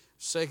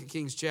2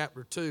 Kings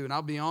chapter 2. And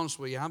I'll be honest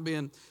with you, I've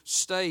been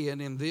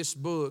staying in this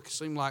book, it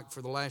seemed like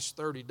for the last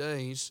 30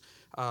 days,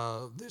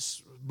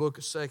 this book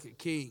of 2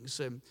 Kings.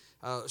 And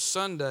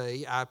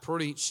Sunday I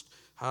preached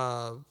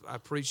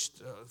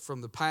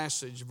from the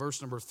passage,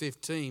 verse number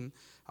 15.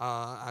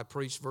 I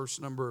preached verse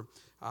number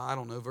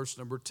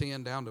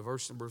 10 down to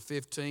verse number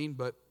 15.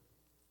 But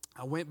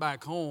I went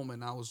back home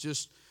and I was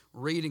just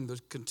reading the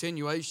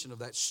continuation of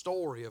that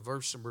story of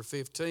verse number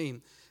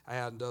 15.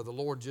 And the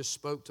Lord just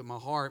spoke to my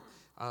heart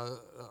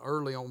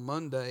early on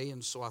Monday,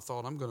 and so I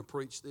thought I'm going to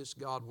preach this,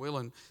 God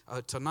willing,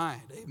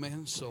 tonight.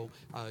 Amen. So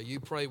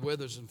you pray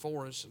with us and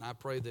for us, and I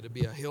pray that it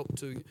be a help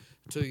to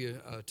you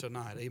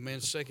tonight. Amen.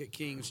 2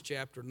 Kings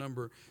chapter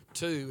number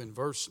 2 and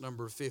verse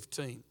number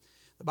 15.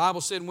 The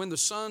Bible said, when the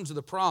sons of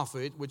the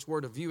prophet, which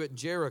were to view at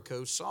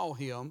Jericho, saw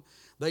him,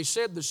 they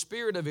said, the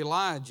spirit of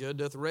Elijah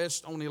doth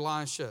rest on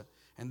Elisha.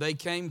 And they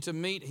came to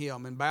meet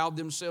him and bowed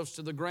themselves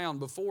to the ground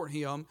before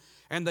him.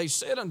 And they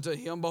said unto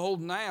him,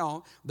 behold,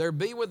 now there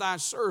be with thy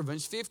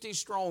servants 50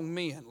 strong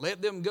men.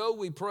 Let them go,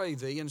 we pray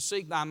thee, and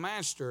seek thy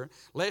master,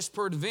 lest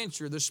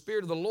peradventure the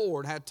Spirit of the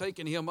Lord hath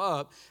taken him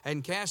up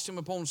and cast him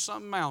upon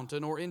some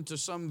mountain or into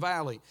some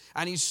valley.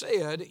 And he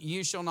said,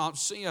 ye shall not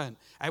sin.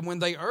 And when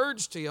they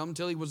urged him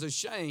till he was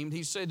ashamed,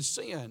 he said,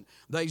 sin.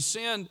 They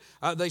sent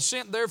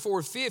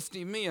therefore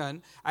 50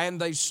 men, and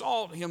they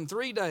sought him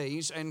 3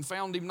 days and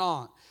found him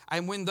not.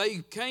 And when they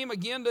came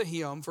again to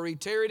him, for he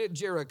tarried at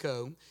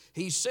Jericho,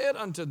 he said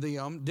unto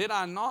them, did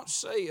I not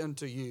say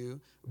unto you,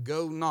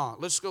 go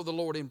not? Let's go to the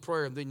Lord in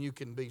prayer, and then you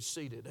can be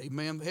seated.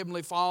 Amen.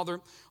 Heavenly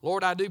Father,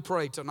 Lord, I do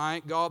pray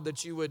tonight, God,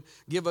 that you would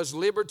give us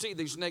liberty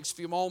these next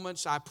few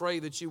moments. I pray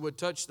that you would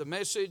touch the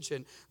message,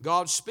 and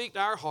God, speak to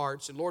our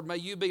hearts. And Lord, may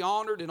you be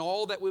honored in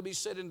all that will be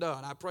said and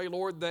done. I pray,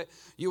 Lord, that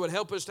you would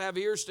help us to have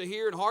ears to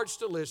hear and hearts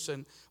to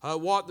listen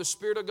what the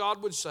Spirit of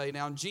God would say.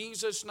 Now, in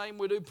Jesus' name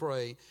we do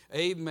pray.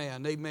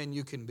 Amen. Amen.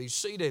 You can be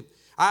seated.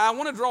 I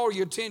want to draw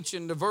your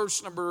attention to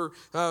verse number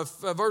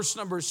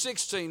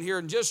 16 here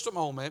in just a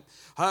moment,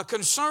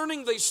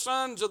 concerning the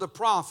sons of the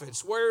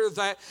prophets, where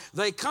that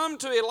they come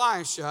to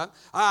Elisha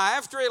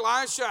after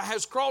Elisha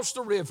has crossed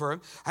the river.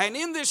 And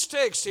in this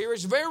text here,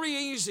 it's very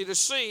easy to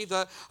see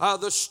the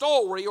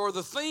story, or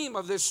the theme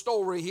of this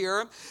story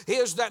here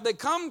is that they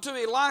come to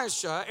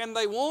Elisha and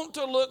they want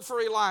to look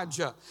for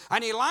Elijah.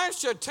 And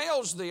Elisha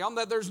tells them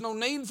that there's no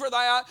need for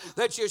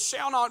that you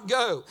shall not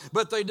go.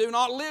 But they do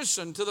not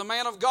listen to the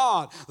man of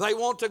God. They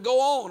want to go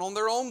on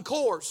their own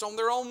course, on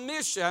their own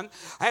mission.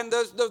 And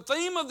the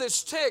theme of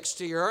this text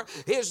here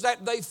is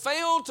that they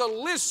fail to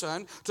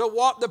listen to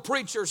what the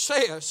preacher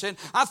says. And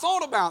I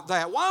thought about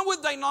that. Why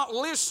would they not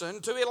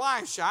listen to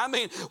Elisha? I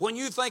mean, when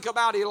you think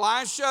about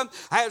Elisha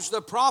as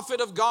the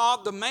prophet of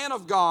God, the man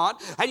of God,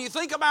 and you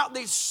think about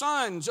these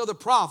sons of the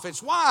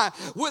prophets, why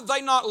would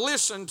they not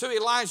listen to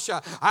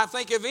Elisha? I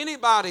think if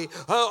anybody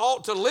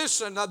ought to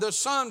listen, the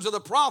sons of the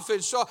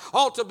prophets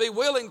ought to be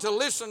willing to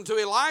listen to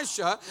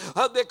Elisha,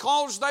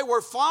 because they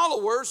were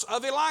followers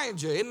of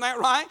Elijah. Isn't that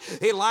right?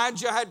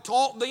 Elijah had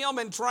taught them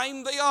and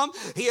trained them.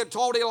 He had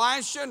taught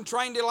Elisha and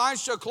trained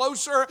Elisha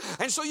closer.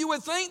 And so you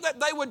would think that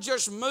they would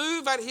just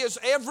move at his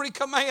every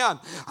command.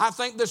 I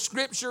think the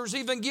Scriptures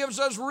even gives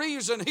us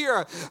reason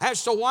here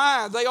as to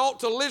why they ought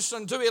to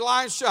listen to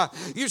Elisha.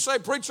 You say,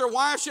 preacher,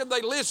 why should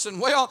they listen?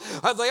 Well,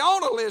 they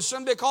ought to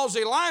listen because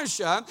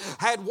Elisha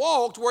had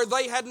walked where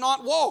they had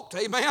not walked.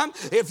 Amen?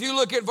 If you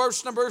look at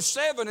verse number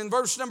 7 and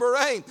verse number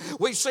 8,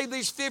 we see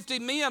these 50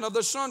 men of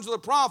the sons of the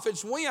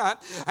prophets went,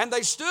 and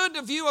they stood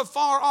to view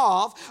afar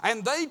off,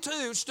 and they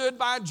too stood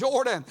by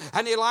Jordan.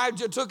 And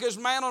Elijah took his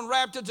mantle and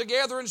wrapped it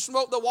together and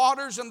smote the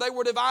waters, and they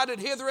were divided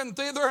hither and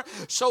thither.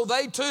 So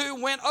they too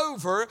went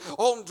over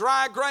on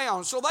dry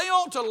ground. So they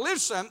ought to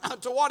listen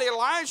to what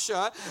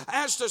Elisha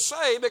has to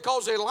say,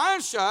 because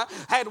Elisha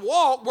had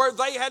walked where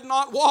they had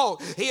not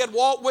walked. He had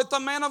walked with the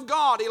man of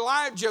God,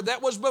 Elijah,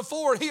 that was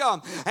before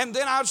him. And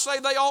then I'd say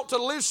they ought to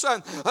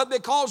listen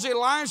because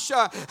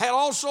Elisha had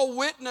also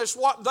witnessed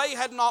what they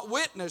had not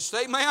witnessed.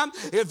 Amen.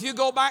 If you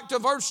go back to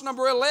verse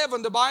number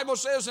 11, the Bible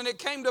says, and it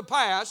came to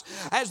pass,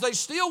 as they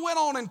still went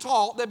on and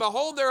taught, that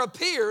behold, there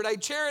appeared a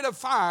chariot of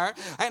fire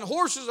and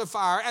horses of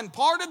fire, and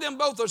parted them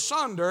both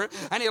asunder.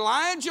 And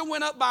Elijah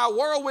went up by a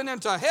whirlwind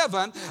into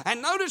heaven.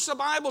 And notice the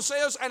Bible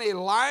says, and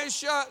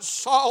Elisha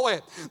saw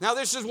it. Now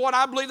this is what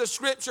I believe the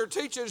Scripture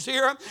teaches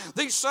here.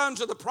 These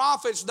sons of the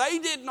prophets, they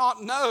did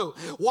not know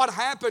what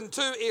happened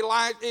to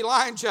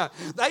Elijah.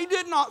 They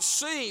did not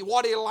see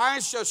what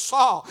Elisha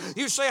saw.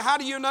 You say, how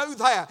do you know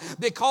that?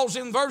 Because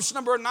in verse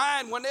number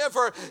 9,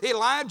 whenever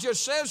Elijah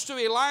says to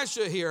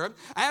Elisha here,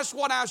 ask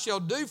what I shall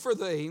do for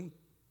thee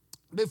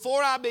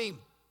before I be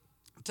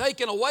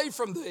taken away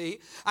from thee.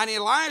 And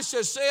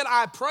Elisha said,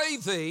 I pray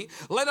thee,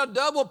 let a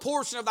double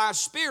portion of thy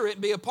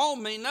spirit be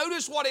upon me.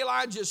 Notice what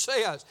Elijah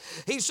says.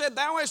 He said,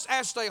 thou hast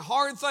asked a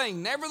hard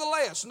thing.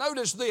 Nevertheless,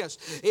 notice this,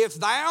 if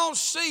thou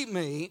see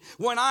me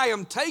when I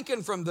am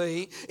taken from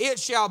thee, it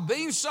shall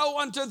be so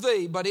unto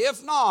thee. But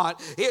if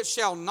not, it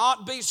shall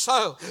not be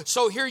so.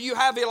 So here you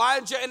have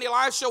Elijah and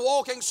Elisha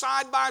walking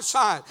side by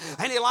side.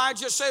 And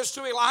Elijah says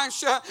to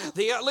Elisha,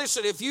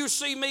 listen, if you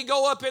see me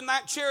go up in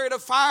that chariot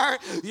of fire,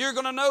 you're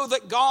going to know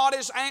that God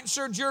has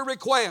answered your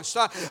request.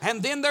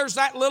 And then there's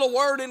that little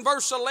word in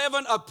verse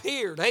 11,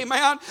 appeared.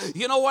 Amen.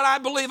 You know what I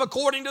believe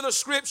according to the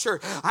scripture?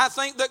 I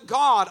think that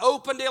God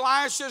opened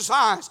Elisha's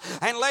eyes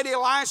and let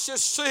Elisha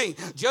see.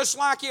 Just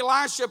like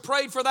Elisha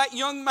prayed for that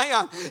young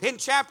man in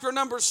chapter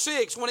number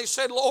 6 when he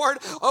said, Lord,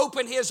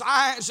 open his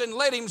eyes and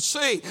let him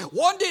see.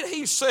 What did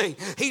he see?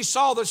 He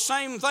saw the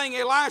same thing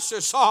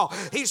Elisha saw.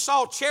 He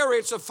saw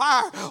chariots of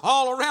fire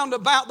all around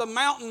about the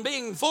mountain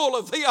being full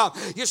of them.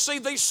 You see,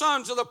 these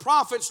sons of the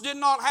prophets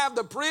didn't not have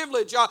the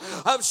privilege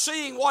of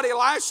seeing what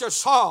Elisha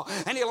saw.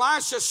 And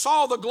Elisha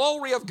saw the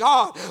glory of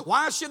God.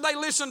 Why should they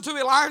listen to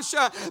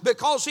Elisha?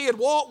 Because he had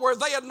walked where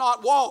they had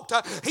not walked.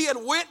 He had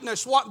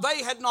witnessed what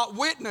they had not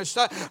witnessed.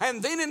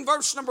 And then in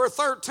verse number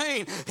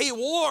 13, he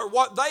wore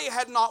what they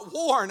had not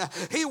worn.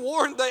 He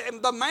wore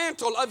the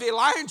mantle of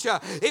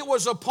Elijah. It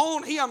was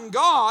upon him.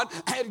 God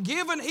had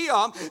given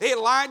him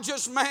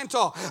Elijah's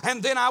mantle.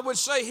 And then I would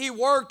say he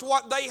worked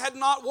what they had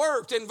not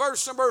worked. In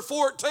verse number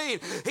 14,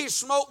 he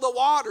smote the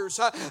waters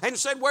and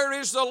said, where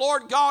is the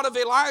Lord God of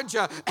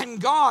Elijah?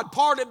 And God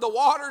parted the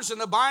waters, and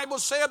the Bible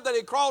said that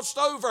he crossed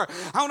over.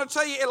 I want to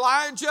tell you,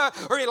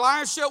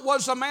 Elisha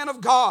was a man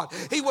of God.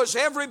 He was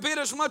every bit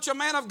as much a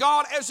man of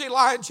God as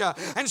Elijah.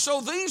 And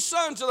so these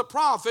sons of the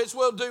prophets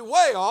will do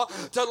well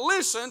to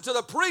listen to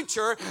the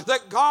preacher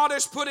that God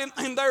has put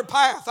in their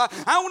path.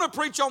 I want to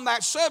preach on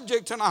that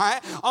subject tonight,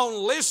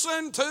 on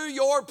listen to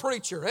your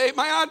preacher.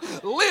 Amen.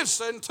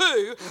 Listen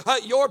to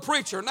your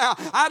preacher. Now,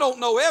 I don't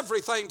know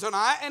everything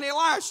tonight, and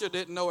Elisha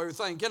didn't know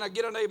everything. Can I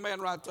get an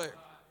amen right there?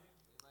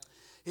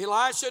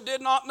 Elisha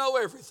did not know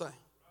everything.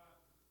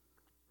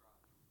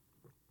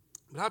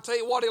 But I'll tell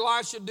you what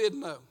Elisha did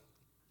know.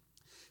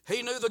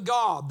 He knew the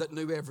God that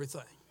knew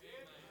everything.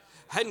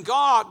 And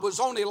God was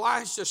on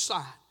Elisha's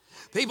side.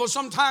 People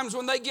sometimes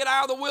when they get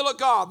out of the will of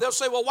God, they'll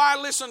say, well, why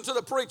listen to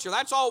the preacher?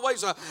 That's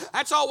always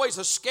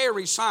a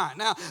scary sign.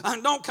 Now,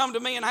 don't come to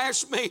me and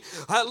ask me,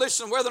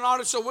 listen, whether or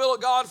not it's the will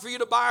of God for you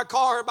to buy a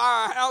car or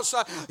buy a house.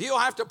 You'll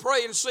have to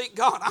pray and seek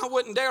God. I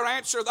wouldn't dare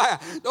answer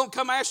that. Don't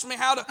come ask me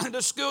how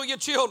to school your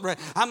children.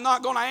 I'm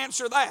not going to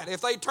answer that. If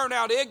they turn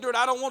out ignorant,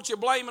 I don't want you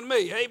blaming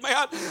me.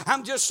 Amen.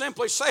 I'm just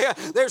simply saying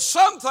there's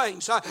some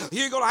things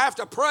you're going to have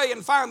to pray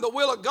and find the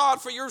will of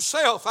God for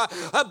yourself.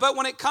 But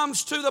when it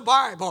comes to the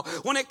Bible,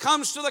 when it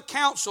comes to the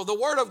counsel, the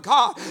Word of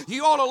God,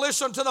 you ought to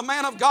listen to the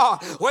man of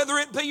God, whether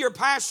it be your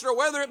pastor,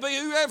 whether it be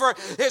whoever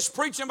is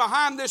preaching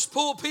behind this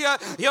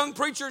pulpit. Young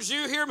preachers,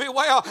 you hear me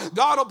well.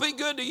 God will be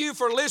good to you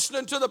for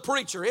listening to the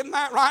preacher. Isn't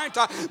that right?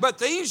 But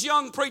these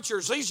young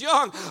preachers, these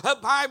young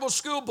Bible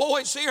school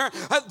boys here,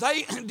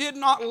 they did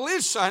not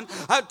listen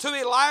to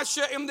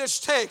Elisha in this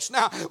text.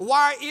 Now,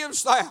 why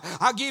is that?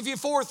 I'll give you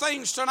 4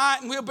 things tonight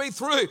and we'll be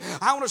through.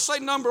 I want to say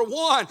number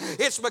 1,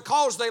 it's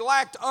because they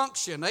lacked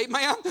unction.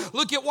 Amen.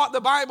 Look at what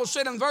the Bible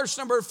said in verse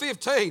number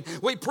 15.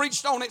 We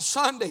preached on it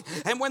Sunday.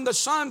 And when the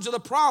sons of the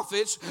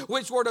prophets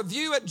which were to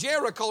view at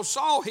Jericho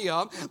saw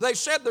him, they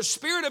said, the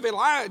spirit of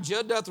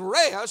Elijah doth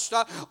rest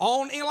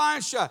on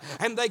Elisha.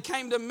 And they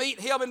came to meet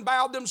him and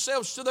bowed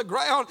themselves to the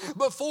ground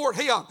before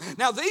him.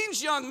 Now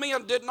these young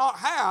men did not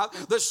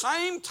have the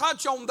same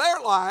touch on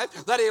their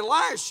life that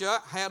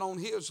Elisha had on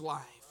his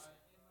life.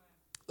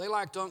 They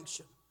lacked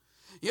unction.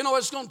 You know,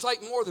 it's going to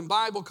take more than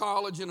Bible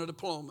college and a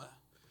diploma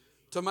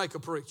to make a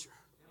preacher.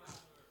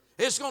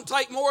 It's going to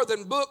take more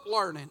than book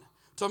learning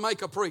to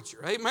make a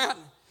preacher. Amen.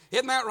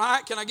 Isn't that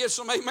right? Can I get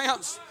some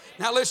amens?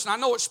 Now listen, I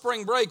know it's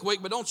spring break week,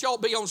 but don't y'all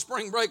be on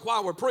spring break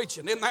while we're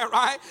preaching. Isn't that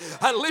right?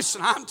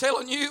 Listen, I'm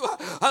telling you,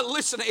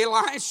 listen,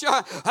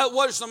 Elisha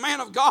was the man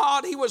of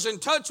God. He was in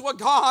touch with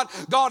God.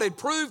 God had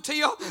proved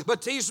him,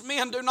 but these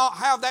men do not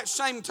have that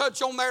same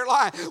touch on their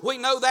life. We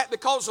know that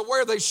because of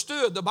where they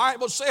stood. The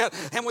Bible said,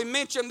 and we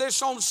mentioned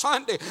this on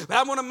Sunday, but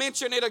I want to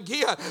mention it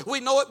again.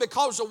 We know it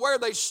because of where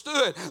they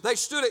stood. They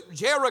stood at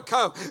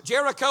Jericho.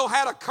 Jericho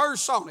had a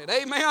curse on it.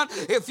 Amen.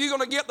 If you're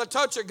going to get the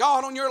touch of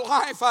God on your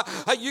life,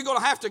 you're going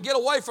to have to get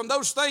away from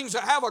those things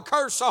that have a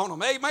curse on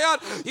them. Amen.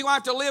 You're going to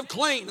have to live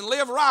clean and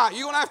live right.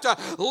 You're going to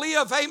have to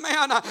live,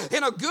 amen,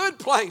 in a good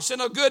place, in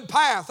a good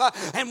path.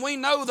 And we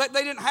know that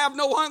they didn't have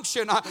no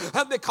unction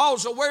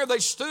because of where they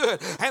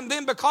stood. And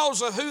then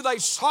because of who they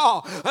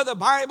saw. The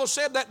Bible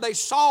said that they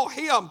saw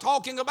him,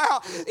 talking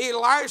about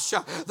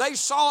Elisha. They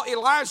saw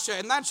Elisha,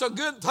 and that's a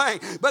good thing.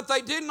 But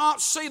they did not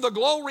see the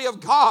glory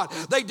of God.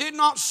 They did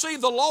not see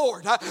the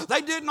Lord.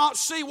 They did not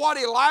see what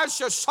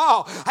Elisha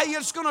saw. Hey,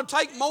 it's going to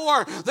take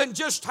more than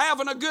just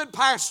having a good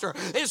pastor.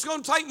 It's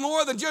going to take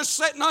more than just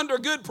sitting under a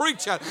good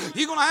preacher.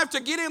 You're going to have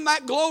to get in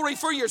that glory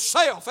for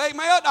yourself.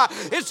 Amen.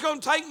 It's going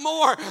to take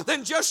more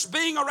than just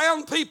being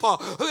around people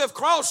who have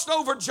crossed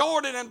over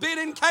Jordan and been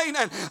in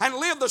Canaan and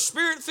lived the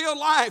Spirit-filled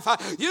life.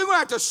 You're going to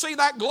have to see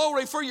that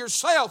glory for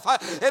yourself.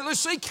 And let's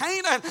see,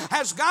 Canaan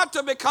has got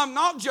to become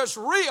not just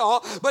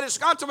real, but it's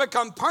got to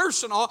become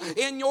personal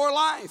in your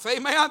life.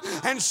 Amen.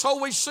 And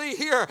so we see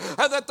here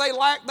that they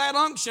lacked that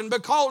unction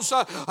because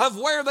of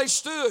where they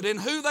stood and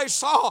who they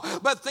saw.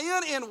 But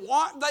then in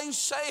what they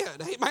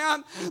said,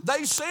 amen,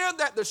 they said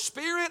that the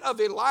spirit of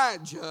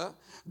Elijah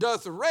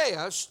doth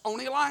rest on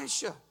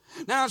Elisha.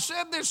 Now I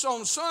said this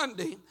on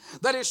Sunday,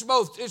 that it's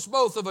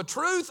both of a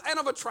truth and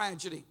of a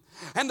tragedy.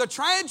 And the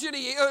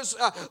tragedy is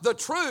the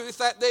truth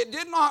that they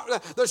did not,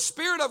 the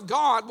Spirit of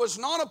God was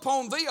not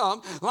upon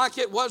them like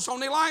it was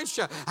on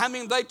Elisha. I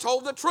mean, they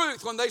told the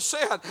truth when they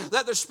said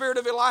that the Spirit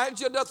of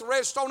Elijah doth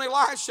rest on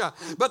Elisha.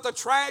 But the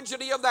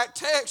tragedy of that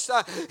text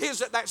is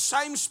that that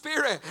same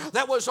Spirit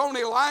that was on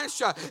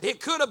Elisha, it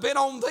could have been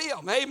on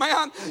them.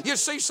 Amen. You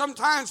see,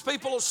 sometimes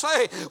people will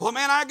say, well,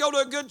 man, I go to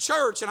a good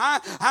church and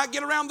I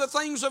get around the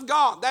things of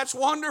God. That's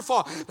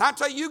wonderful. And I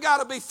tell you, you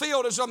got to be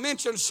filled, as I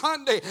mentioned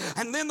Sunday.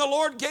 And then the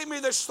Lord gave me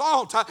this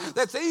thought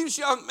that these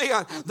young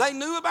men, they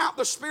knew about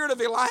the Spirit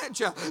of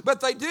Elijah, but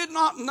they did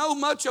not know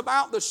much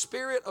about the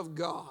Spirit of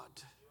God.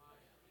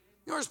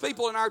 You know, there's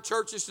people in our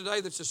churches today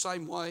that's the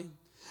same way.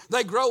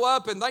 They grow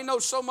up and they know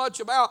so much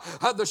about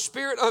the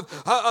spirit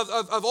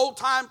of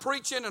old-time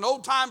preaching and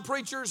old-time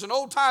preachers and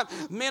old-time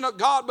men of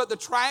God. But the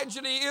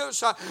tragedy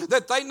is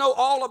that they know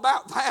all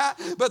about that,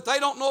 but they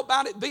don't know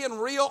about it being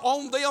real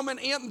on them and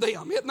in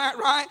them. Isn't that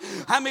right?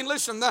 I mean,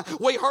 listen,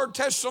 we heard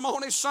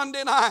testimonies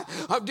Sunday night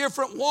of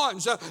different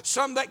ones.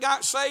 Some that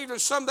got saved and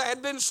some that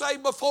had been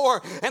saved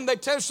before. And they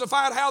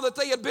testified how that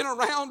they had been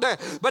around it,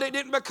 but it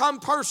didn't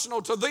become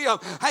personal to them.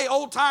 Hey,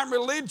 old-time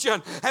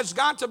religion has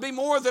got to be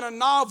more than a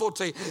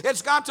novelty.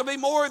 It's got to be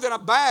more than a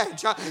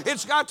badge.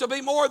 It's got to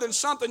be more than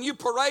something you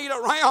parade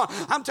around.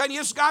 I'm telling you,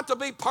 it's got to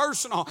be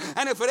personal.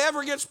 And if it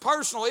ever gets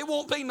personal, it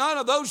won't be none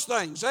of those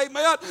things.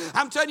 Amen.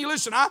 I'm telling you,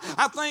 listen, I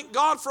thank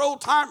God for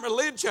old-time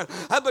religion.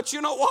 But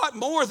you know what?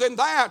 More than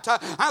that,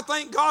 I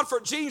thank God for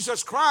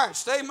Jesus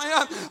Christ.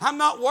 Amen. I'm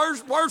not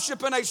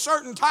worshiping a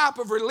certain type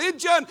of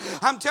religion.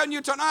 I'm telling you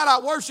tonight, I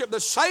worship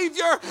the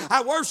Savior.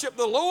 I worship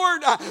the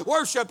Lord. I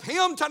worship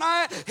Him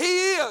tonight.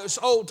 He is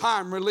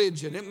old-time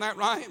religion. Isn't that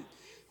right?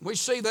 We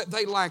see that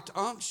they lacked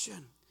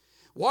unction.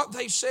 What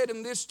they said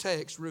in this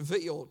text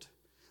revealed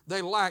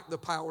they lacked the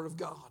power of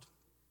God.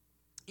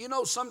 You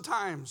know,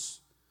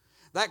 sometimes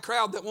that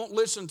crowd that won't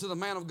listen to the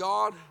man of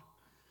God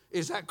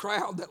is that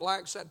crowd that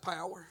lacks that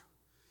power.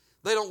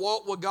 They don't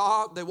walk with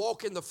God. They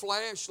walk in the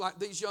flesh like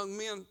these young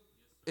men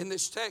in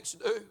this text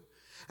do.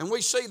 And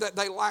we see that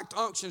they lacked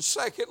unction.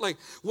 Secondly,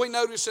 we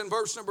notice in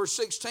verse number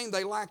 16,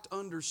 they lacked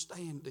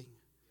understanding.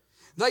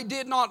 They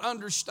did not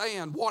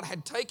understand what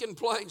had taken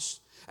place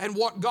and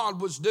what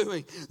God was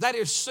doing. That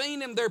is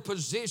seen in their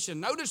position.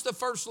 Notice the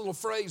first little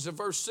phrase of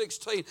verse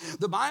 16.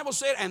 The Bible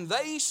said, and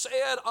they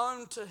said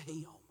unto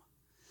him.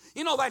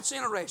 You know, that's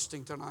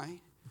interesting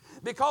tonight,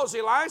 because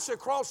Elisha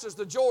crosses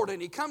the Jordan.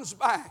 He comes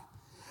back.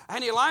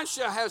 And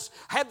Elisha has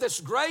had this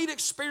great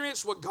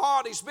experience with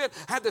God. He's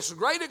had this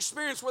great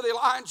experience with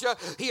Elijah.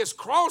 He has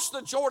crossed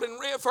the Jordan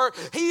River.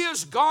 He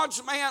is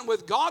God's man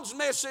with God's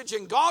message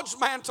and God's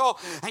mantle.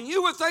 And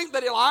you would think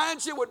that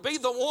Elijah would be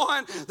the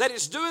one that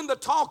is doing the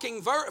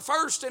talking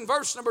first in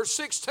verse number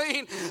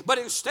 16. But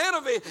instead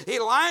of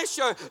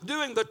Elisha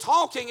doing the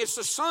talking, it's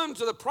the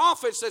sons of the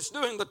prophets that's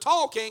doing the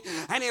talking.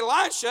 And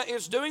Elisha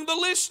is doing the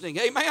listening.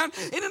 Amen.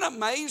 Isn't it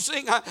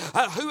amazing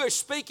who is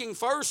speaking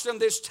first in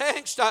this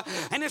text?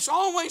 And it's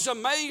always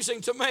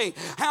amazing to me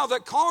how the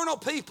carnal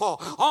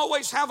people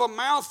always have a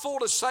mouthful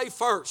to say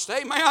first.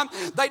 Amen.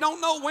 They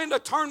don't know when to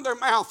turn their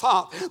mouth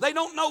off. They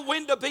don't know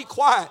when to be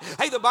quiet.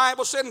 Hey, the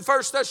Bible said in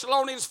 1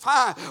 Thessalonians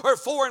 5 or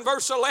 4 in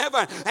verse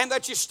 11, and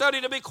that you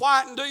study to be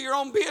quiet and do your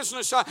own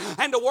business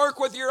and to work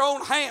with your own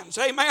hands.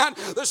 Amen.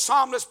 The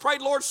psalmist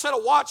prayed, Lord, set a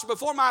watch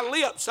before my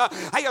lips.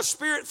 Hey, a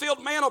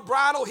spirit-filled man will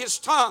bridle his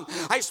tongue.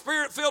 A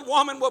spirit-filled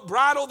woman will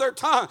bridle their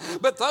tongue.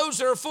 But those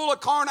that are full of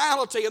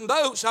carnality and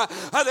those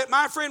that,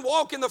 my friend,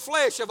 walk in the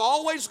flesh have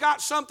always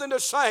got something to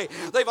say.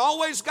 They've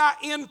always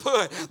got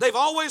input. They've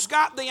always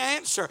got the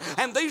answer.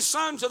 And these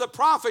sons of the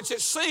prophets,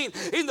 it's seen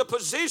in the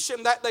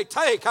position that they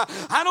take.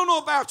 I don't know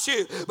about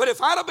you, but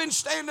if I'd have been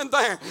standing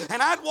there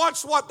and I'd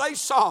watched what they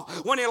saw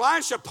when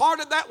Elisha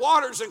parted that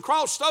waters and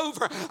crossed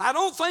over, I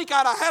don't think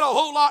I'd have had a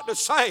whole lot to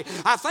say.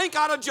 I think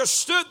I'd have just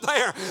stood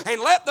there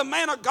and let the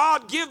man of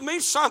God give me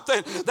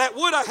something that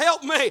would have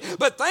helped me.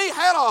 But they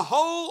had a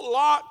whole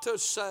lot to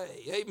say.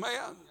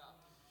 Amen.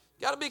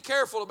 You got to be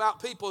careful about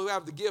people who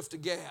have the gift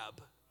of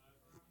gab.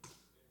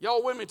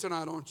 Y'all with me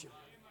tonight, aren't you?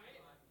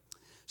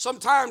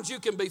 Sometimes you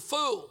can be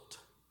fooled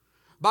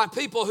by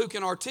people who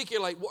can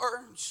articulate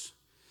words.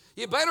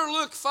 You better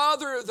look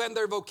farther than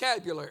their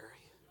vocabulary.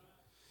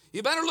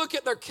 You better look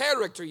at their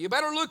character. You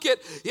better look at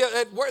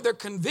where their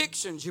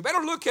convictions. You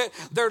better look at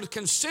their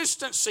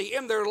consistency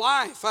in their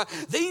life.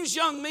 These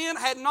young men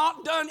had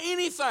not done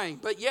anything,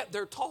 but yet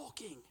they're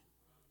talking.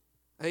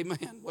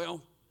 Amen.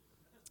 Well,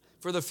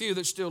 for the few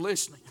that's still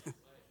listening,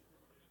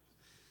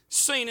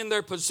 seen in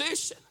their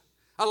position,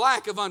 a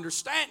lack of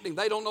understanding.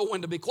 They don't know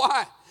when to be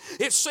quiet.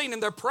 It's seen in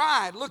their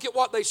pride. Look at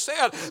what they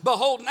said.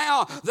 Behold,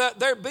 now that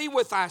there be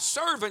with thy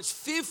servants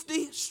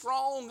 50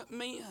 strong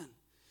men.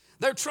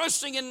 They're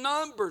trusting in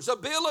numbers,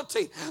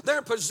 ability,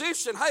 their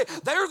position. Hey,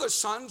 they're the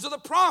sons of the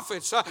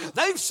prophets.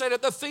 They've sat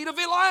at the feet of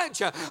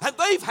Elijah. And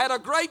they've had a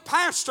great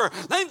pastor.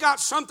 They've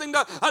got something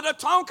to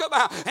talk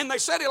about. And they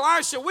said,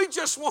 Elisha, we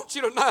just want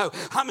you to know.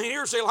 I mean,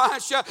 here's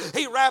Elisha.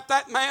 He wrapped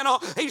that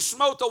mantle. He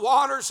smote the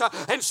waters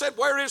and said,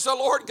 where is the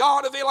Lord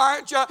God of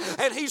Elijah?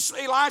 And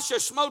Elisha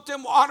smote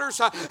them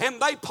waters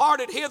and they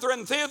parted hither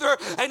and thither.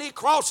 And he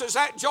crosses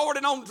that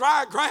Jordan on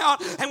dry ground.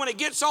 And when he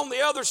gets on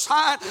the other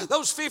side,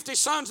 those 50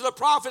 sons of the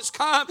prophets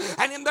come,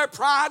 and in their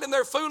pride and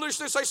their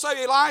foolishness they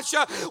say,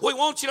 Elisha, we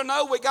want you to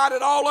know we got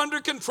it all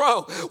under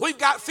control. We've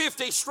got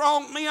 50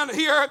 strong men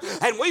here,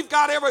 and we've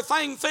got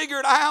everything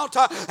figured out,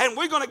 and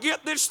we're going to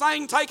get this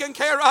thing taken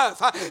care of.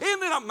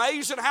 Isn't it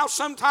amazing how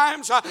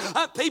sometimes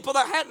people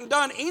that hadn't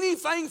done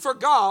anything for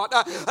God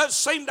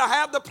seem to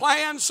have the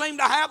plan, seem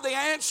to have the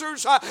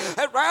answers,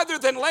 rather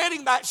than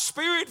letting that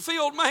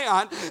Spirit-filled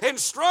man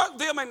instruct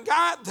them and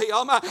guide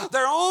them,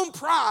 their own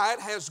pride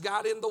has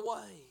got in the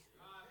way.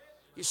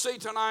 You see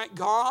tonight,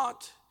 God,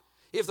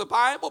 if the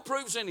Bible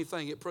proves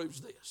anything, it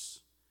proves this.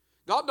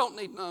 God don't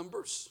need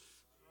numbers.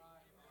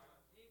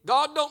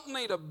 God don't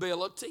need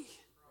ability.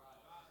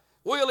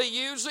 Will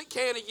He use it?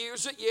 Can He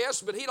use it?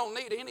 Yes, but He don't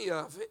need any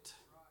of it.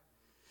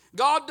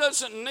 God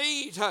doesn't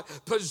need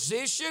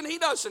position. He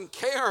doesn't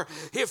care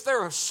if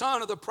they're a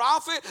son of the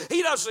prophet.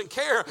 He doesn't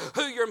care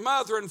who your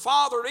mother and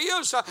father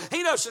is.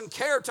 He doesn't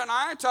care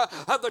tonight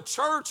the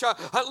church.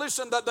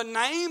 Listen, the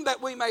name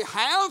that we may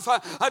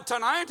have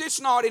tonight, it's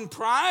not in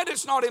pride.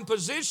 It's not in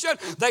position.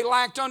 They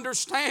lacked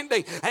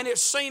understanding. And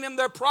it's seen in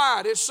their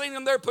pride. It's seen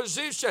in their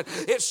position.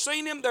 It's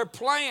seen in their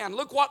plan.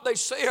 Look what they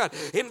said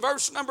in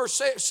verse number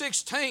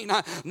 16.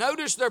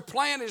 Notice their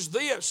plan is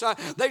this.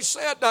 They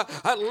said,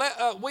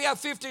 we have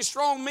 50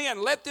 strong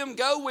men. Let them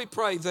go, we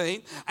pray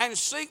thee, and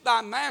seek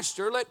thy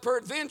master. Let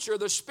peradventure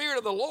the Spirit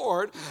of the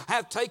Lord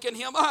have taken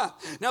him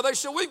up. Now they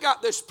said, we've got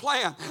this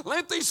plan.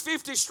 Let these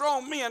 50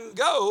 strong men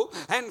go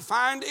and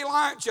find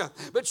Elijah.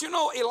 But you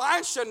know,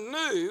 Elisha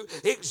knew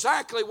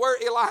exactly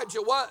where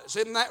Elijah was.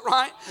 Isn't that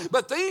right?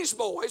 But these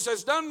boys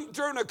has done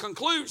during a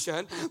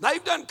conclusion.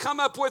 They've done come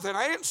up with an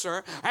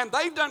answer, and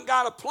they've done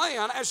got a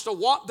plan as to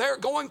what they're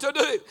going to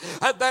do.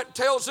 That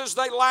tells us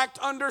they lacked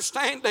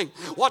understanding.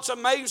 What's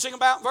amazing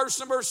about verse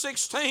number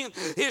 16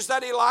 is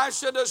that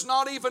Elisha does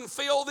not even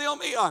fill them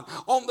in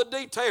on the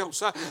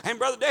details. And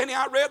Brother Danny,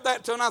 I read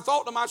that too, and I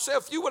thought to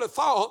myself, you would have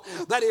thought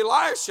that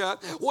Elisha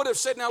would have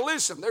said, now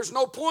listen, there's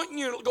no point in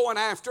you going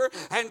after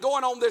and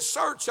going on this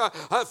search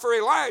for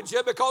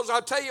Elijah, because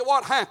I'll tell you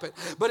what happened.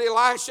 But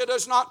Elisha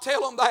does not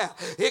tell them that.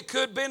 It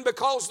could have been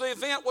because the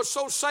event was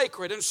so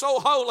sacred and so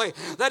holy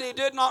that he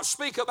did not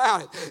speak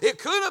about it. It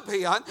could have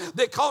been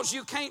because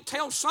you can't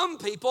tell some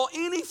people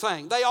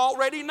anything. They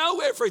already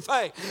know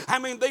everything. I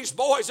mean, these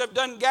boys have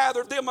done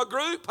gathered them a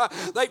group.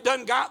 They've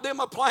done got them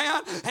a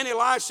plan. And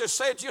Elisha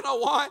said, you know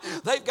what?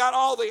 They've got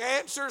all the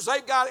answers.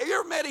 They've got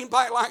ear met him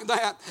back like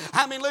that.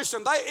 I mean,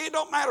 listen, it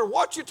don't matter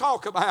what you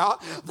talk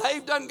about.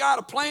 They've done got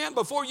a plan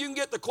before you can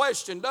get the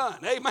question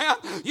done. Amen.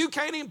 You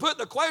can't even put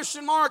the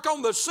question mark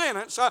on the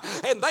sentence,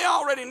 and they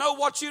already know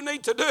what you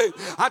need to do.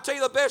 I tell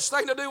you, the best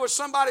thing to do with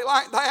somebody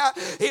like that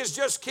is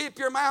just keep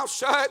your mouth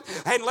shut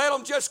and let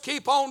them just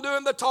keep on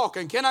doing the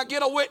talking. Can I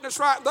get a witness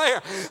right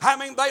there? I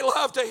mean, they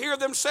love to hear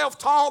themselves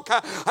talk.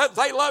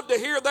 They love to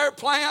hear their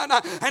plan.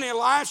 And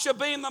Elisha,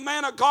 being the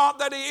man of God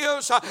that he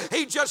is,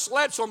 he just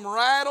lets them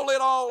rattle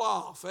it all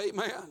off.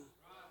 Amen.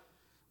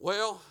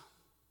 Well,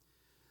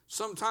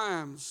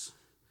 sometimes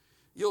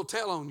you'll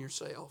tell on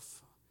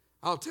yourself.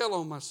 I'll tell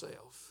on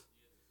myself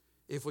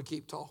if we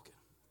keep talking.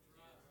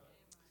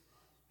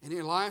 And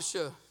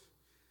Elisha,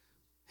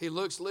 he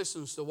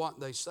listens to what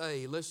they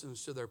say. He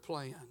listens to their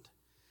plan.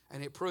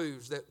 And it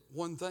proves that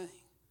one thing,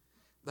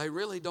 they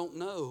really don't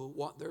know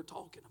what they're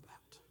talking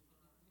about.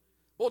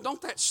 Well,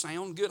 don't that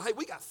sound good? Hey,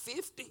 we got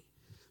 50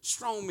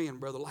 strong men,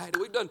 Brother Laddie.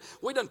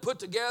 We done put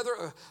together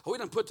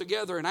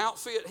an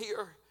outfit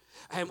here,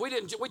 and we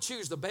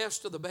choose the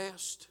best of the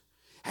best.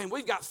 And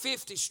we've got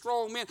 50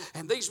 strong men,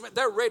 and these men,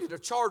 they're ready to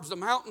charge the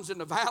mountains and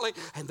the valley,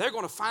 and they're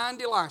going to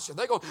find Elisha.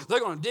 They're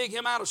going to dig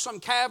him out of some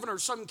cavern or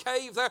some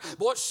cave there.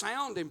 Boy, it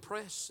sounds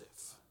impressive.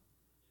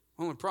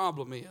 Only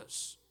problem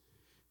is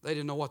they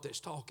didn't know what they was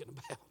talking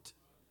about.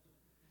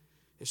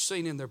 It's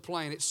seen in their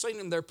plan. It's seen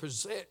in their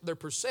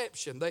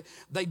perception.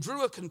 They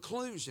drew a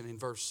conclusion in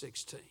verse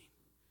 16.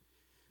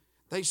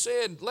 They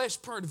said,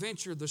 lest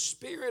peradventure the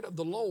Spirit of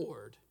the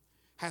Lord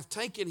hath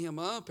taken him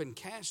up and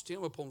cast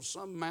him upon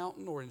some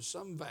mountain or in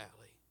some valley.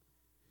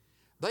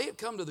 They had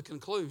come to the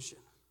conclusion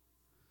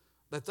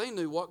that they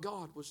knew what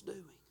God was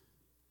doing.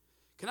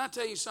 Can I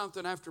tell you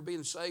something? After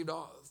being saved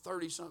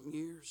 30-something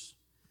years,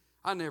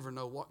 I never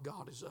know what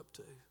God is up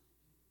to.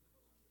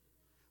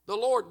 The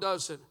Lord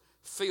doesn't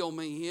fill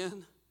me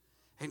in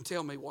and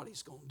tell me what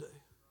He's going to do.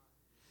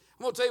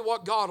 I'm going to tell you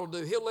what God will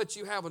do. He'll let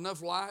you have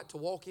enough light to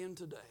walk in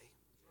today.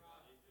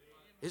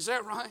 Is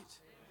that right?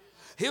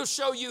 He'll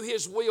show you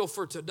His will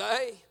for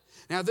today.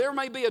 Now, there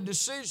may be a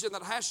decision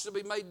that has to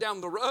be made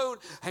down the road,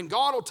 and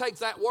God will take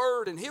that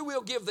word and He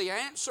will give the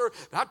answer.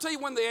 But I'll tell you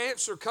when the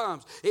answer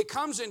comes. It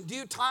comes in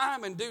due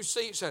time and due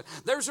season.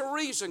 There's a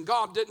reason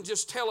God didn't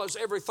just tell us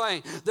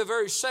everything the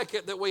very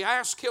second that we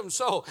ask Him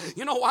so.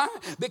 You know why?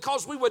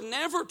 Because we would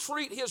never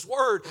treat His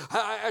word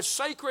as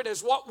sacred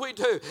as what we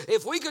do.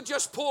 If we could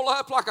just pull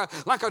up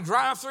like a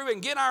drive-through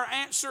and get our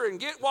answer and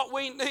get what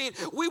we need,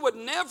 we would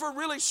never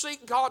really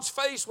seek God's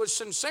face with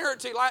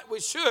sincerity like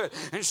we should.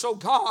 And so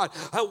God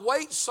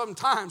waits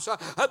sometimes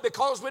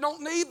because we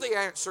don't need the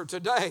answer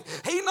today.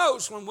 He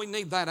knows when we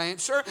need that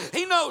answer.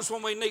 He knows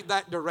when we need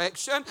that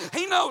direction.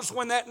 He knows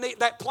when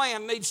that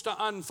plan needs to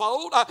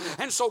unfold.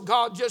 And so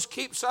God just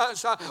keeps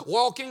us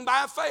walking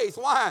by faith.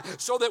 Why?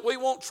 So that we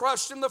won't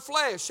trust in the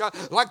flesh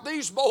like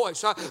these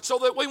boys. So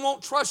that we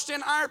won't trust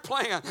in our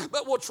plan,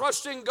 but we'll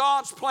trust in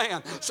God's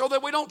plan. So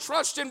that we don't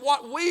trust in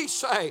what we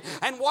say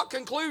and what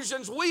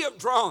conclusions we have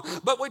drawn,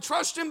 but we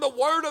trust in the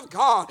Word of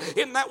God.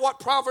 Isn't that what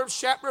Proverbs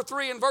chapter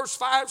 3 and verse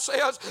 5 says?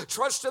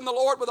 Trust in the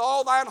Lord with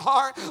all thine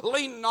heart.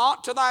 Lean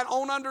not to thine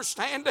own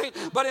understanding,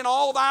 but in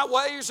all thy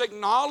ways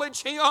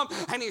acknowledge Him,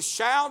 and He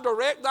shall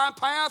direct thy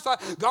path.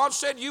 God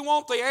said, you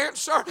want the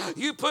answer?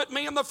 You put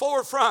me in the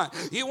forefront.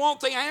 You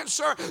want the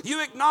answer?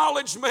 You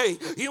acknowledge me.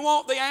 You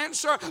want the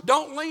answer?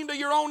 Don't lean to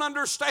your own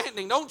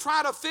understanding. Don't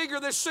try to figure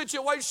this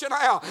situation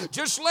out.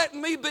 Just let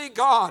me be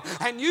God,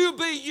 and you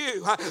be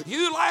you.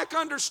 You lack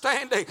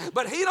understanding,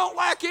 but He don't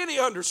lack any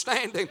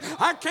understanding.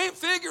 I can't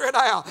figure it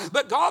out,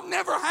 but God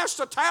never has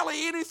to tally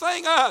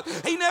anything up.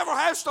 He never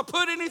has to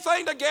put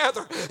anything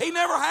together. He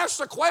never has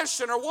to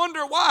question or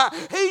wonder why.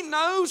 He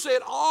knows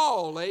it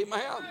all.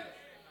 Amen.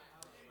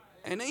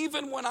 And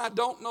even when I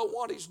don't know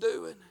what He's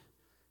doing,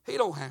 He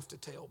don't have to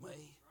tell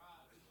me.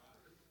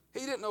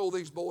 He didn't owe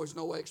these boys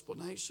no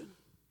explanation.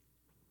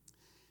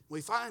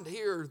 We find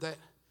here that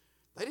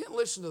they didn't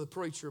listen to the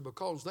preacher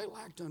because they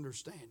lacked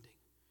understanding.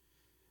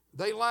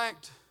 They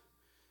lacked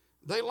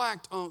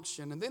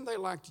unction, and then they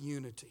lacked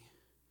unity.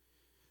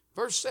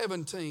 Verse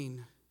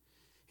 17,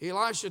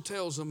 Elisha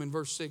tells them in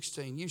verse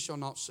 16, you shall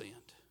not send.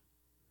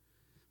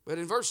 But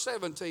in verse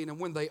 17, and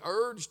when they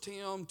urged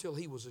him till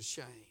he was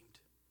ashamed,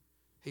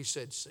 he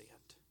said, send.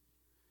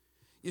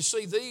 You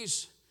see,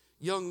 these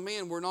young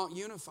men were not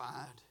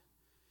unified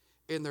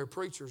in their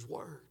preacher's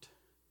word.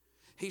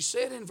 He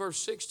said in verse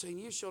 16,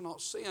 you shall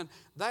not sin.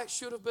 That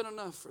should have been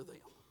enough for them.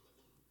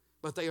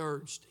 But they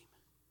urged him.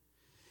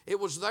 It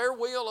was their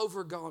will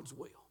over God's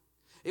will.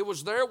 It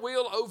was their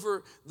will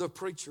over the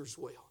preacher's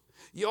will.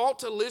 You ought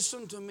to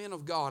listen to men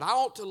of God. I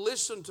ought to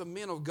listen to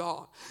men of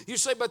God. You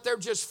say, but they're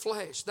just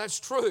flesh. That's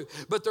true.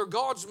 But they're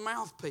God's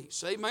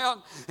mouthpiece. Amen?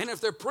 And if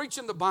they're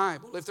preaching the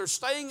Bible, if they're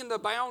staying in the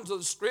bounds of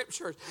the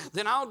Scriptures,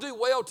 then I'll do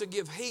well to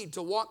give heed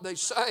to what they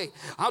say.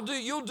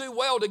 You'll do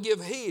well to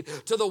give heed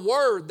to the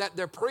word that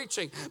they're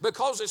preaching,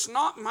 because it's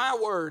not my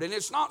word and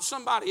it's not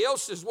somebody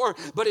else's word,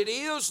 but it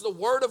is the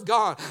word of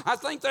God. I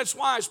think that's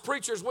why as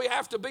preachers we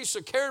have to be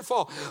so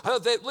careful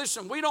that,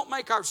 listen, we don't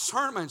make our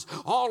sermons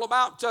all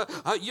about,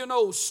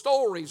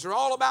 stories or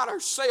all about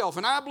ourselves.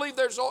 And I believe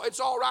it's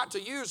all right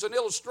to use an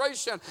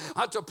illustration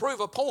to prove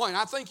a point.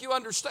 I think you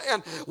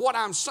understand what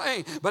I'm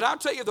saying. But I'll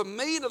tell you, the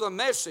meat of the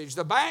message,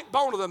 the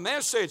backbone of the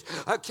message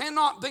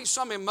cannot be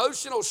some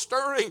emotional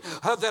stirring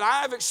that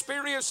I've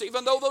experienced,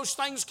 even though those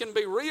things can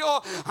be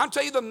real. I'll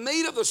tell you, the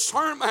meat of the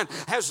sermon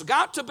has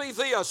got to be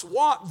this: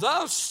 what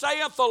thus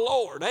saith the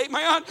Lord.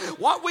 Amen?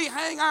 What we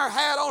hang our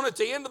hat on at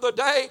the end of the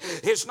day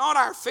is not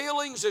our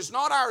feelings, it's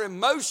not our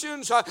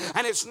emotions,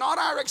 and it's not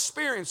our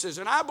experiences.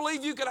 And I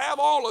believe you could have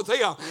all of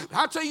them.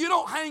 I tell you, you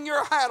don't hang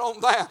your hat on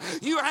that.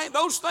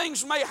 Those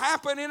things may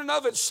happen in and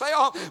of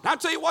itself. I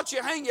tell you what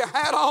you hang your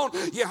hat on.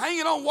 You hang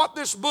it on what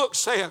this book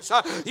says.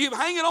 You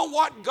hang it on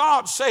what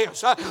God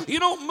says. You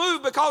don't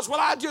move because, well,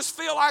 I just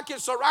feel like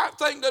it's the right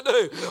thing to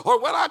do.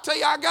 Or, well, I tell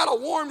you, I got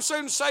a warm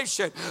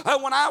sensation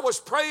when I was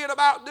praying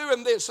about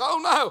doing this. Oh,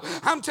 no.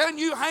 I'm telling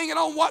you, hang it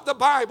on what the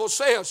Bible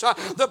says.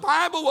 The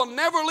Bible will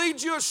never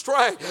lead you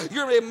astray.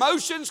 Your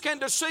emotions can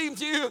deceive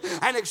you,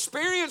 and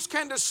experience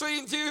can deceive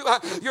you.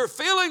 Your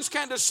feelings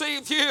can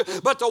deceive you,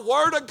 but the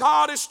Word of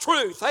God is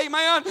truth.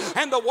 Amen?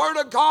 And the Word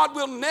of God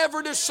will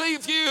never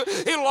deceive you.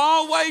 It'll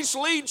always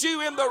lead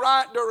you in the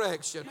right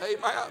direction.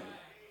 Amen?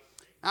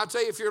 I'll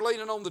tell you, if you're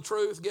leaning on the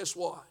truth, guess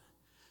what?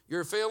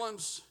 Your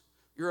feelings,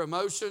 your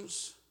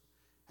emotions,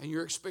 and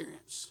your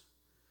experience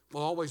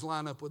will always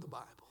line up with the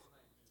Bible.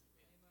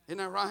 Isn't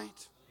that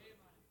right?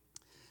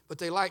 But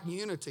they lacked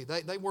unity.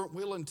 They weren't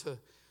willing to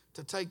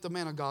take the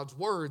man of God's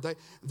word.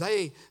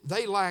 They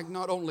lacked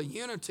not only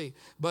unity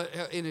but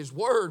in his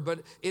word, but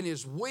in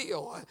his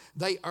will.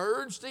 They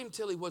urged him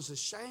till he was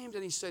ashamed,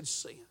 and he said,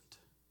 send.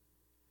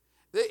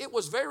 It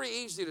was very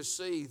easy to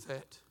see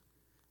that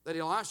that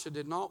Elisha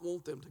did not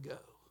want them to go.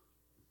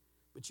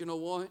 But you know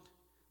what?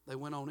 They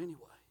went on anyway.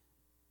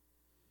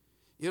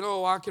 You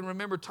know, I can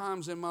remember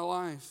times in my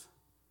life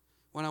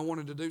when I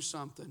wanted to do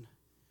something.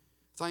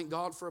 Thank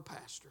God for a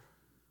pastor.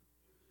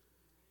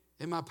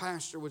 And my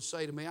pastor would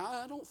say to me,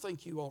 I don't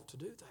think you ought to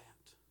do that.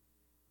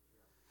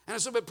 And I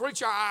said, but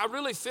preacher, I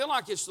really feel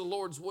like it's the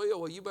Lord's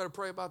will. Well, you better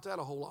pray about that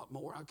a whole lot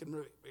more. I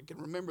can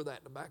remember that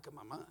in the back of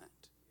my mind.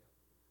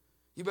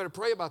 You better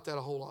pray about that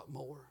a whole lot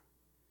more.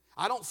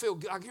 I don't feel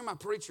good. I hear my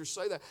preachers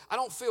say that. I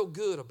don't feel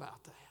good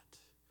about that.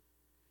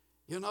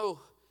 You know,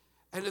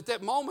 and at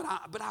that moment,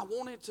 I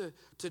wanted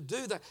to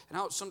do that.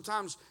 And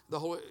sometimes the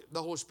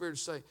Holy Spirit would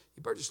say,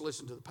 you better just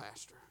listen to the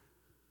pastor.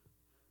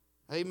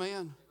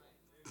 Amen.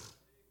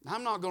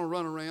 I'm not going to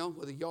run around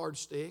with a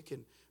yardstick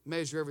and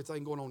measure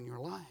everything going on in your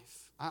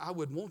life. I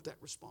wouldn't want that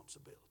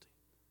responsibility.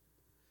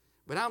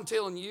 But I'm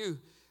telling you,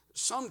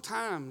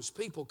 sometimes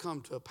people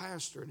come to a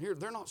pastor and here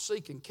they're not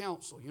seeking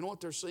counsel. You know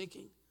what they're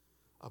seeking?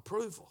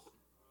 Approval.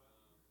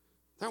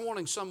 They're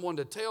wanting someone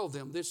to tell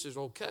them this is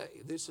okay,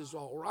 this is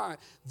all right,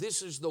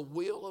 this is the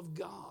will of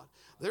God.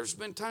 There's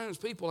been times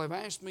people have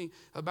asked me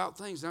about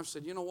things and I've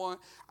said, you know what,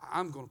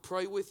 I'm going to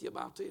pray with you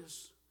about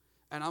this,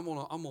 and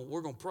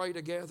we're going to pray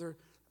together.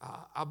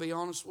 I'll be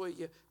honest with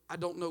you, I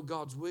don't know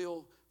God's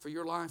will for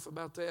your life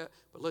about that,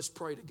 but let's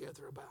pray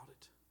together about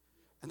it.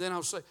 And then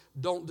I'll say,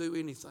 don't do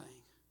anything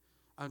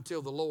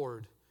until the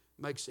Lord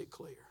makes it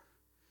clear.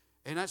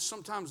 And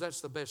sometimes that's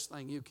the best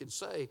thing you can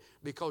say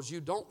because you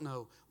don't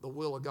know the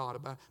will of God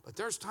about it. But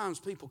there's times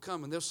people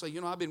come and they'll say, you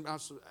know, I've been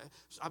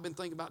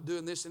thinking about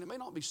doing this, and it may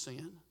not be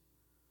sin,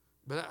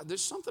 but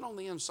there's something on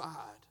the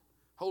inside.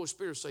 Holy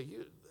Spirit say,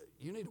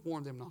 you need to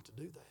warn them not to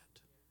do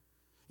that.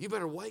 You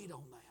better wait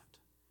on that.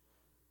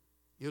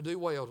 You'll do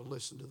well to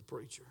listen to the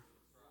preacher.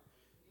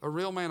 A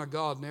real man of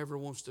God never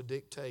wants to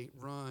dictate,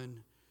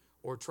 run,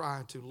 or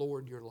try to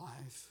lord your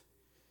life.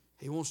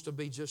 He wants to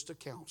be just a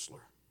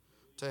counselor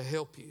to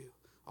help you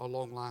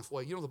along life's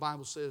way. You know, the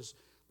Bible says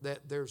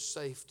that there's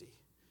safety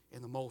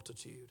in the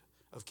multitude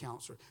of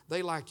counselors.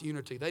 They lacked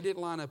unity. They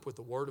didn't line up with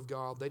the Word of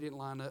God. They didn't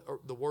line up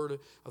with the Word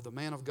of the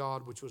man of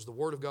God, which was the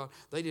Word of God.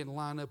 They didn't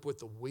line up with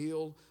the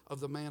will of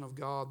the man of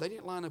God. They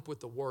didn't line up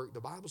with the work.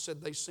 The Bible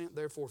said they sent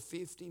therefore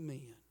 50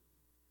 men.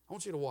 I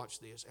want you to watch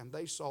this. And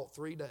they sought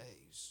 3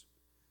 days,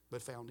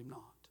 but found him not.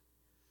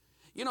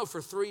 You know,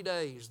 for 3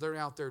 days, they're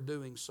out there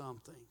doing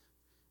something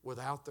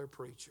without their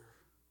preacher.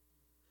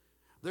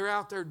 They're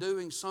out there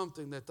doing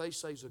something that they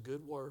say is a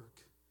good work.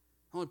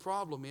 The only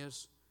problem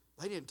is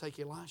they didn't take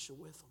Elisha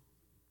with them.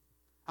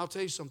 I'll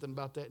tell you something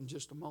about that in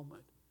just a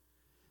moment.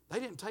 They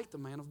didn't take the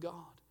man of God.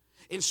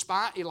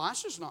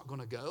 Elisha's not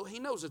going to go. He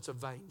knows it's a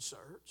vain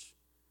search.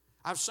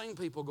 I've seen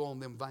people go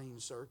on them vain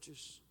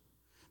searches.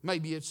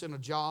 Maybe it's in a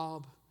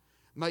job.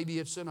 Maybe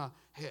it's in a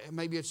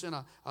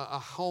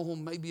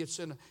home. Maybe it's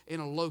in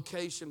a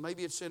location.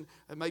 Maybe it's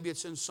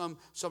in some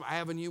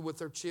avenue with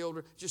their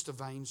children. Just a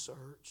vain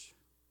search.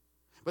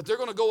 But they're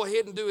going to go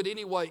ahead and do it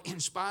anyway, in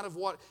spite of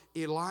what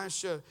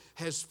Elisha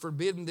has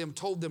forbidden them,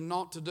 told them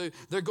not to do.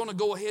 They're going to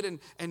go ahead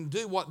and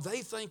do what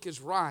they think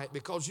is right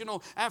because, you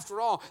know, after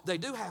all, they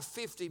do have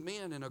 50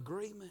 men in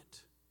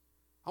agreement.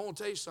 I want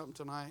to tell you something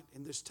tonight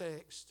in this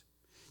text.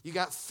 You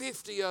got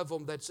 50 of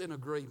them that's in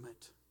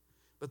agreement.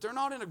 But they're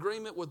not in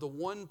agreement with the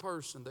one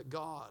person that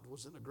God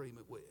was in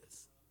agreement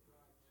with.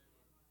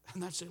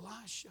 And that's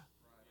Elisha.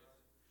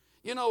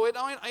 You know, it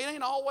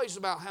ain't always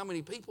about how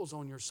many people's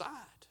on your side.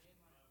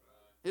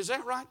 Is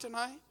that right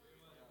tonight?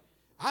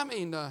 I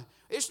mean,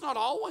 it's not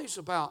always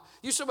about,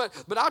 you say,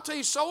 but I'll tell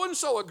you,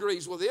 so-and-so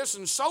agrees with this,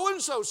 and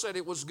so-and-so said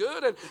it was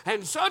good,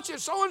 and such and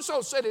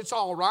so-and-so said it's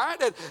all right.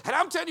 And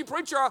I'm telling you,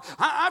 preacher,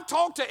 I've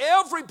talked to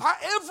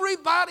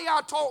everybody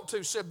I talked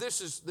to said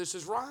this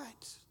is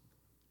right.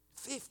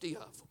 50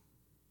 of them.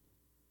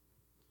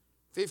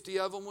 50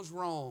 of them was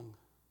wrong.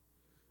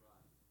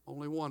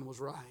 Only one was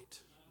right.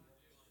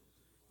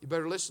 You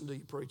better listen to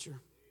your preacher.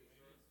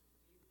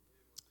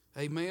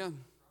 Amen.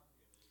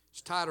 It's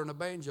tighter than a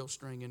banjo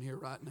string in here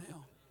right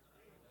now.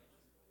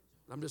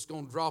 I'm just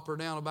going to drop her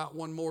down about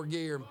one more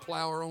gear and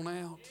plow her on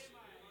out.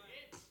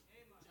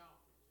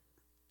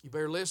 You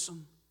better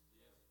listen.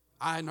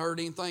 I hadn't heard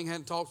anything,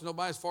 hadn't talked to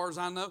nobody. As far as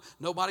I know,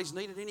 nobody's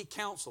needed any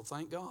counsel,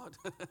 thank God.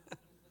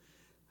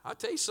 I'll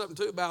tell you something,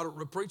 too, about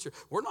a preacher.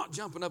 We're not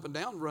jumping up and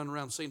down and running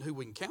around seeing who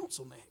we can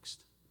counsel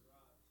next.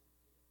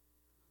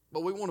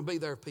 But we want to be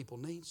there if people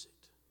needs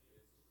it.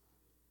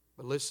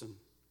 But listen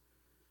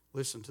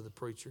to the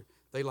preacher.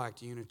 They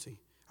lacked unity.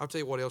 I'll tell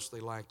you what else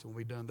they lacked when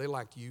we're done. They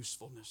lacked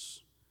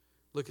usefulness.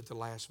 Look at the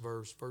last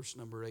verse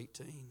number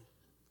 18.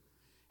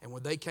 And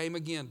when they came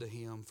again to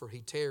him, for he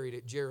tarried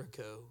at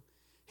Jericho,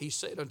 he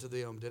said unto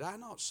them, did I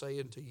not say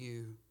unto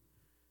you,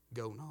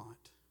 go not?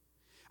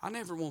 I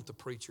never want the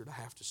preacher to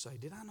have to say,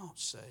 did I not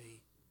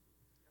say?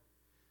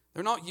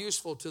 They're not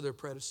useful to their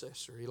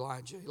predecessor,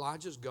 Elijah.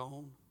 Elijah's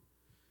gone.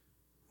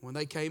 When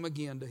they came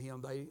again to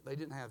him, they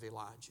didn't have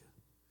Elijah.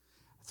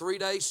 3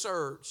 day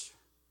search,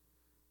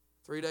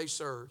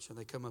 and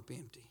they come up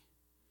empty.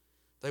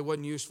 They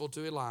wasn't useful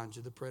to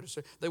Elijah, the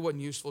predecessor. They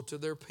wasn't useful to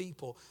their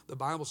people. The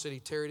Bible said he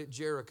tarried at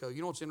Jericho.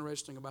 You know what's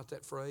interesting about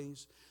that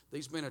phrase?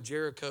 These men of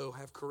Jericho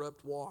have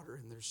corrupt water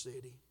in their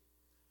city.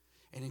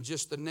 And in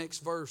just the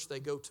next verse,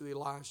 they go to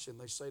Elisha and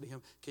they say to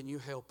him, can you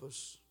help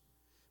us?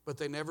 But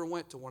they never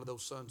went to one of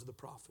those sons of the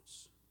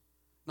prophets.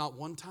 Not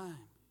one time.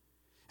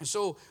 And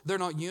so they're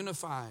not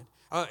unified.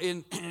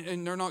 And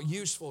they're not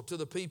useful to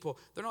the people.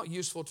 They're not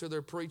useful to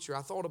their preacher.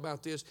 I thought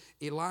about this.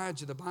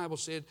 Elijah, the Bible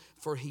said,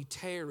 for he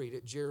tarried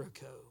at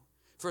Jericho.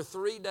 For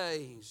 3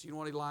 days, you know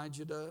what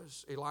Elisha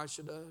does?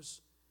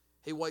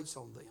 He waits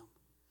on them.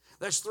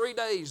 That's 3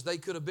 days they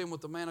could have been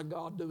with the man of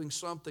God doing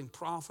something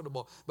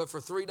profitable. But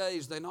for 3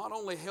 days, they not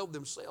only held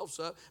themselves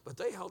up, but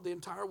they held the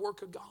entire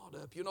work of God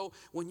up. You know,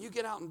 when you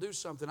get out and do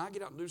something, I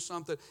get out and do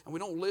something, and we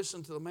don't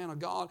listen to the man of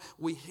God,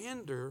 we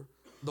hinder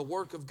the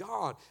work of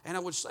God. And I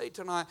would say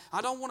tonight,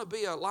 I don't want to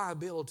be a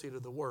liability to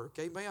the work.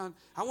 Amen.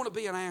 I want to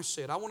be an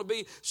asset. I want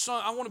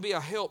to be a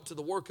help to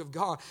the work of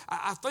God.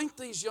 I think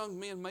these young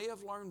men may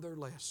have learned their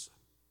lesson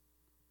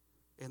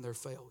in their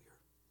failure.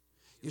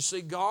 You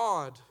see,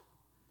 God,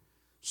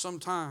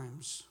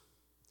 sometimes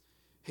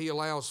He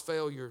allows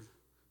failure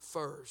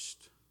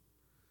first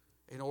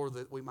in order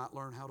that we might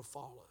learn how to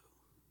follow.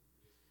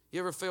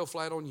 You ever fell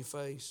flat on your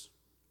face?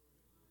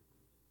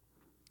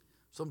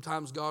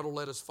 Sometimes God will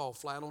let us fall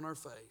flat on our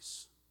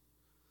face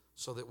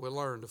so that we'll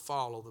learn to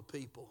follow the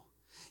people.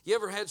 You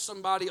ever had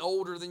somebody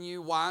older than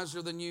you,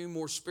 wiser than you,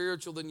 more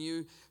spiritual than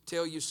you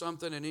tell you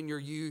something, and in your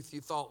youth you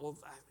thought, well,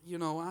 you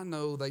know, I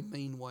know they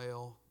mean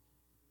well,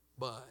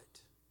 but...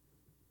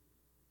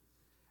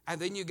 And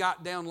then you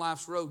got down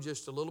life's road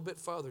just a little bit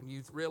further and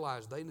you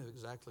realized they knew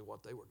exactly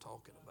what they were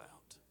talking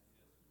about.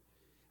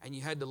 And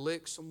you had to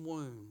lick some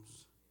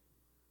wounds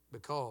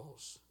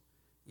because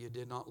you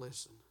did not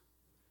listen.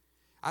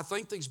 I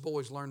think these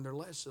boys learned their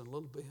lesson a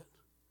little bit.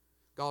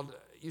 God,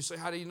 you say,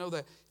 how do you know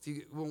that? If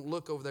you won't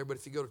look over there, but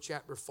if you go to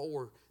chapter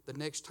 4, the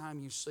next time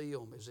you see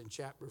them is in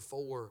chapter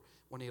 4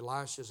 when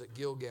Elisha's at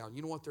Gilgal.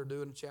 You know what they're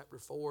doing in chapter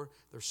 4?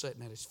 They're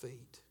sitting at his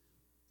feet.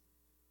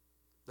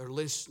 They're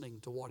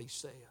listening to what he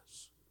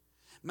says.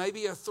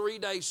 Maybe a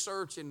 3-day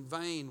search in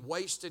vain,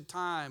 wasted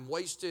time,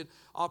 wasted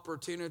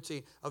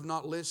opportunity of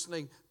not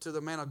listening to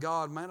the man of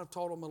God. Man, I've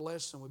taught him a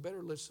lesson. We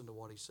better listen to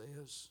what he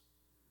says.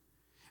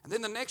 And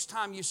then the next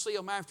time you see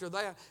them after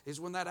that is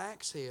when that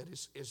axe head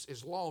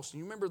is lost. And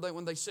you remember that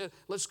when they said,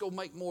 let's go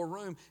make more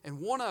room. And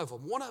one of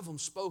them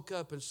spoke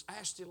up and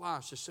asked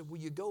Elisha, said, will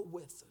you go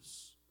with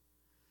us?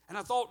 And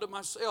I thought to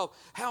myself,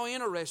 how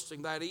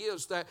interesting that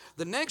is that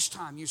the next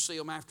time you see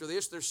them after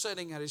this, they're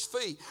sitting at his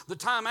feet. The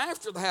time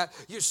after that,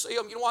 you see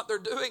them, you know what they're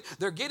doing?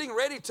 They're getting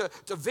ready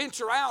to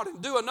venture out and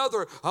do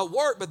another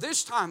work. But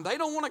this time, they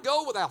don't want to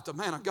go without the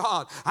man of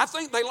God. I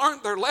think they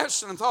learned their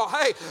lesson and thought,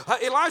 hey,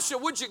 Elisha,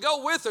 would you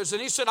go with us?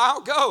 And he said,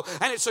 I'll go.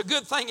 And it's a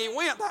good thing he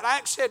went. That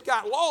axe head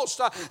got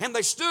lost. And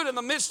they stood in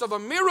the midst of a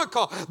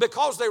miracle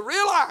because they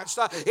realized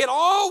it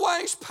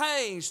always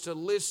pays to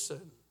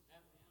listen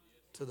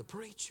to the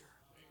preacher.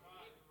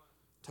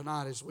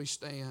 Tonight as we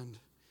stand,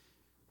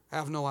 I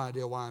have no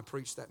idea why I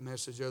preached that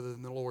message other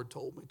than the Lord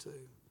told me to.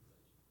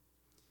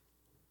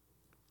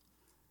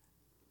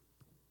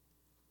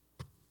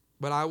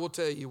 But I will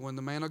tell you, when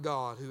the man of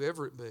God,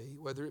 whoever it be,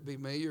 whether it be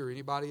me or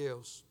anybody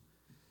else,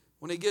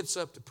 when he gets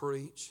up to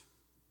preach,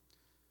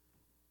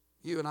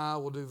 you and I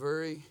will do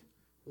very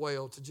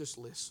well to just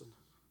listen.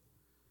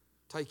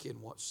 Take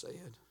in what's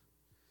said.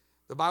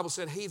 The Bible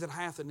said, he that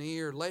hath an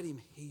ear, let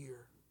him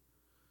hear.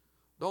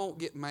 Don't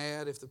get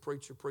mad if the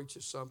preacher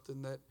preaches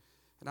something that,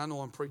 and I know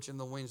I'm preaching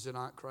the Wednesday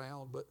night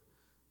crowd, but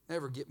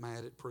never get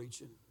mad at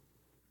preaching.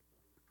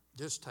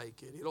 Just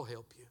take it. It'll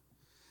help you.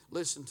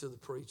 Listen to the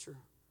preacher.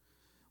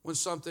 When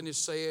something is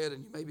said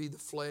and maybe the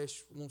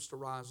flesh wants to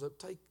rise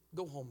up,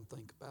 go home and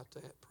think about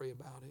that. Pray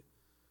about it.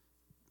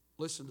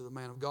 Listen to the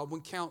man of God.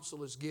 When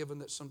counsel is given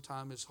that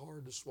sometimes it's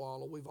hard to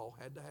swallow, we've all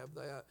had to have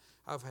that.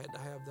 I've had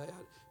to have that.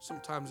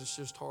 Sometimes it's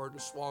just hard to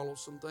swallow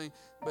something,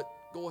 but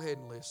go ahead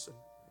and listen.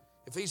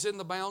 If he's in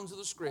the bounds of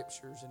the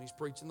Scriptures and he's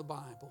preaching the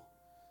Bible,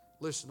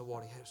 listen to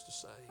what he has to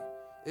say.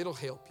 It'll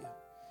help you.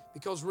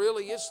 Because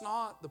really, it's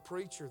not the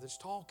preacher that's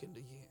talking to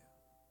you.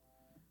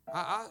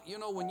 You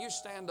know, when you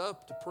stand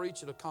up to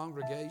preach at a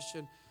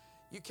congregation,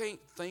 you can't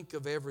think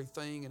of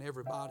everything and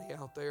everybody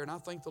out there, and I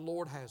think the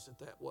Lord has it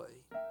that way.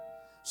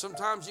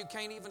 Sometimes you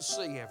can't even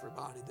see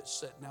everybody that's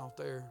sitting out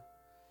there.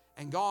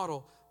 And God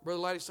will, Brother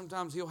Laddie,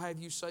 sometimes He'll have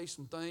you say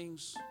some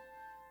things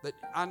that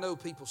I know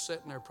people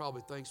sitting there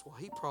probably thinks, well,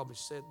 he probably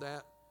said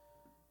that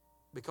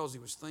because he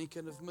was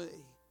thinking of me.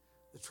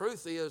 The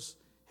truth is,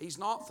 he's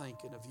not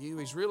thinking of you.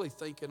 He's really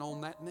thinking on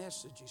that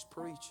message he's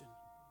preaching.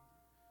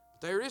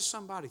 But there is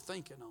somebody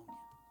thinking on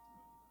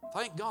you.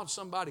 Thank God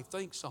somebody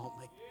thinks on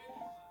me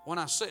when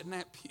I sit in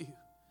that pew.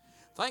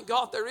 Thank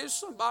God there is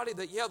somebody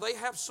that, they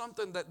have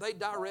something that they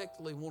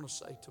directly want to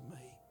say to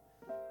me.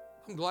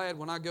 I'm glad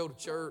when I go to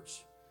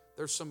church,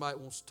 there's somebody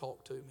that wants to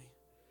talk to me.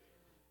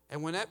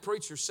 And when that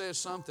preacher says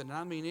something, and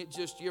I mean,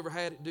 you ever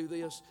had it do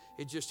this?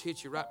 It just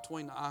hits you right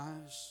between the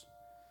eyes.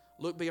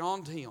 Look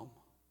beyond him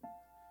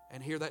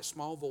and hear that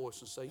small voice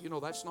and say,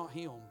 that's not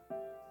him.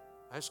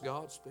 That's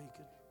God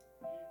speaking.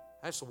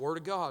 That's the Word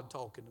of God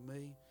talking to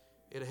me.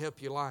 It'll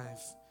help your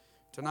life.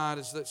 Tonight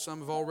is that some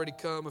have already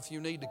come. If you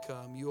need to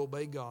come, you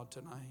obey God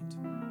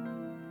tonight.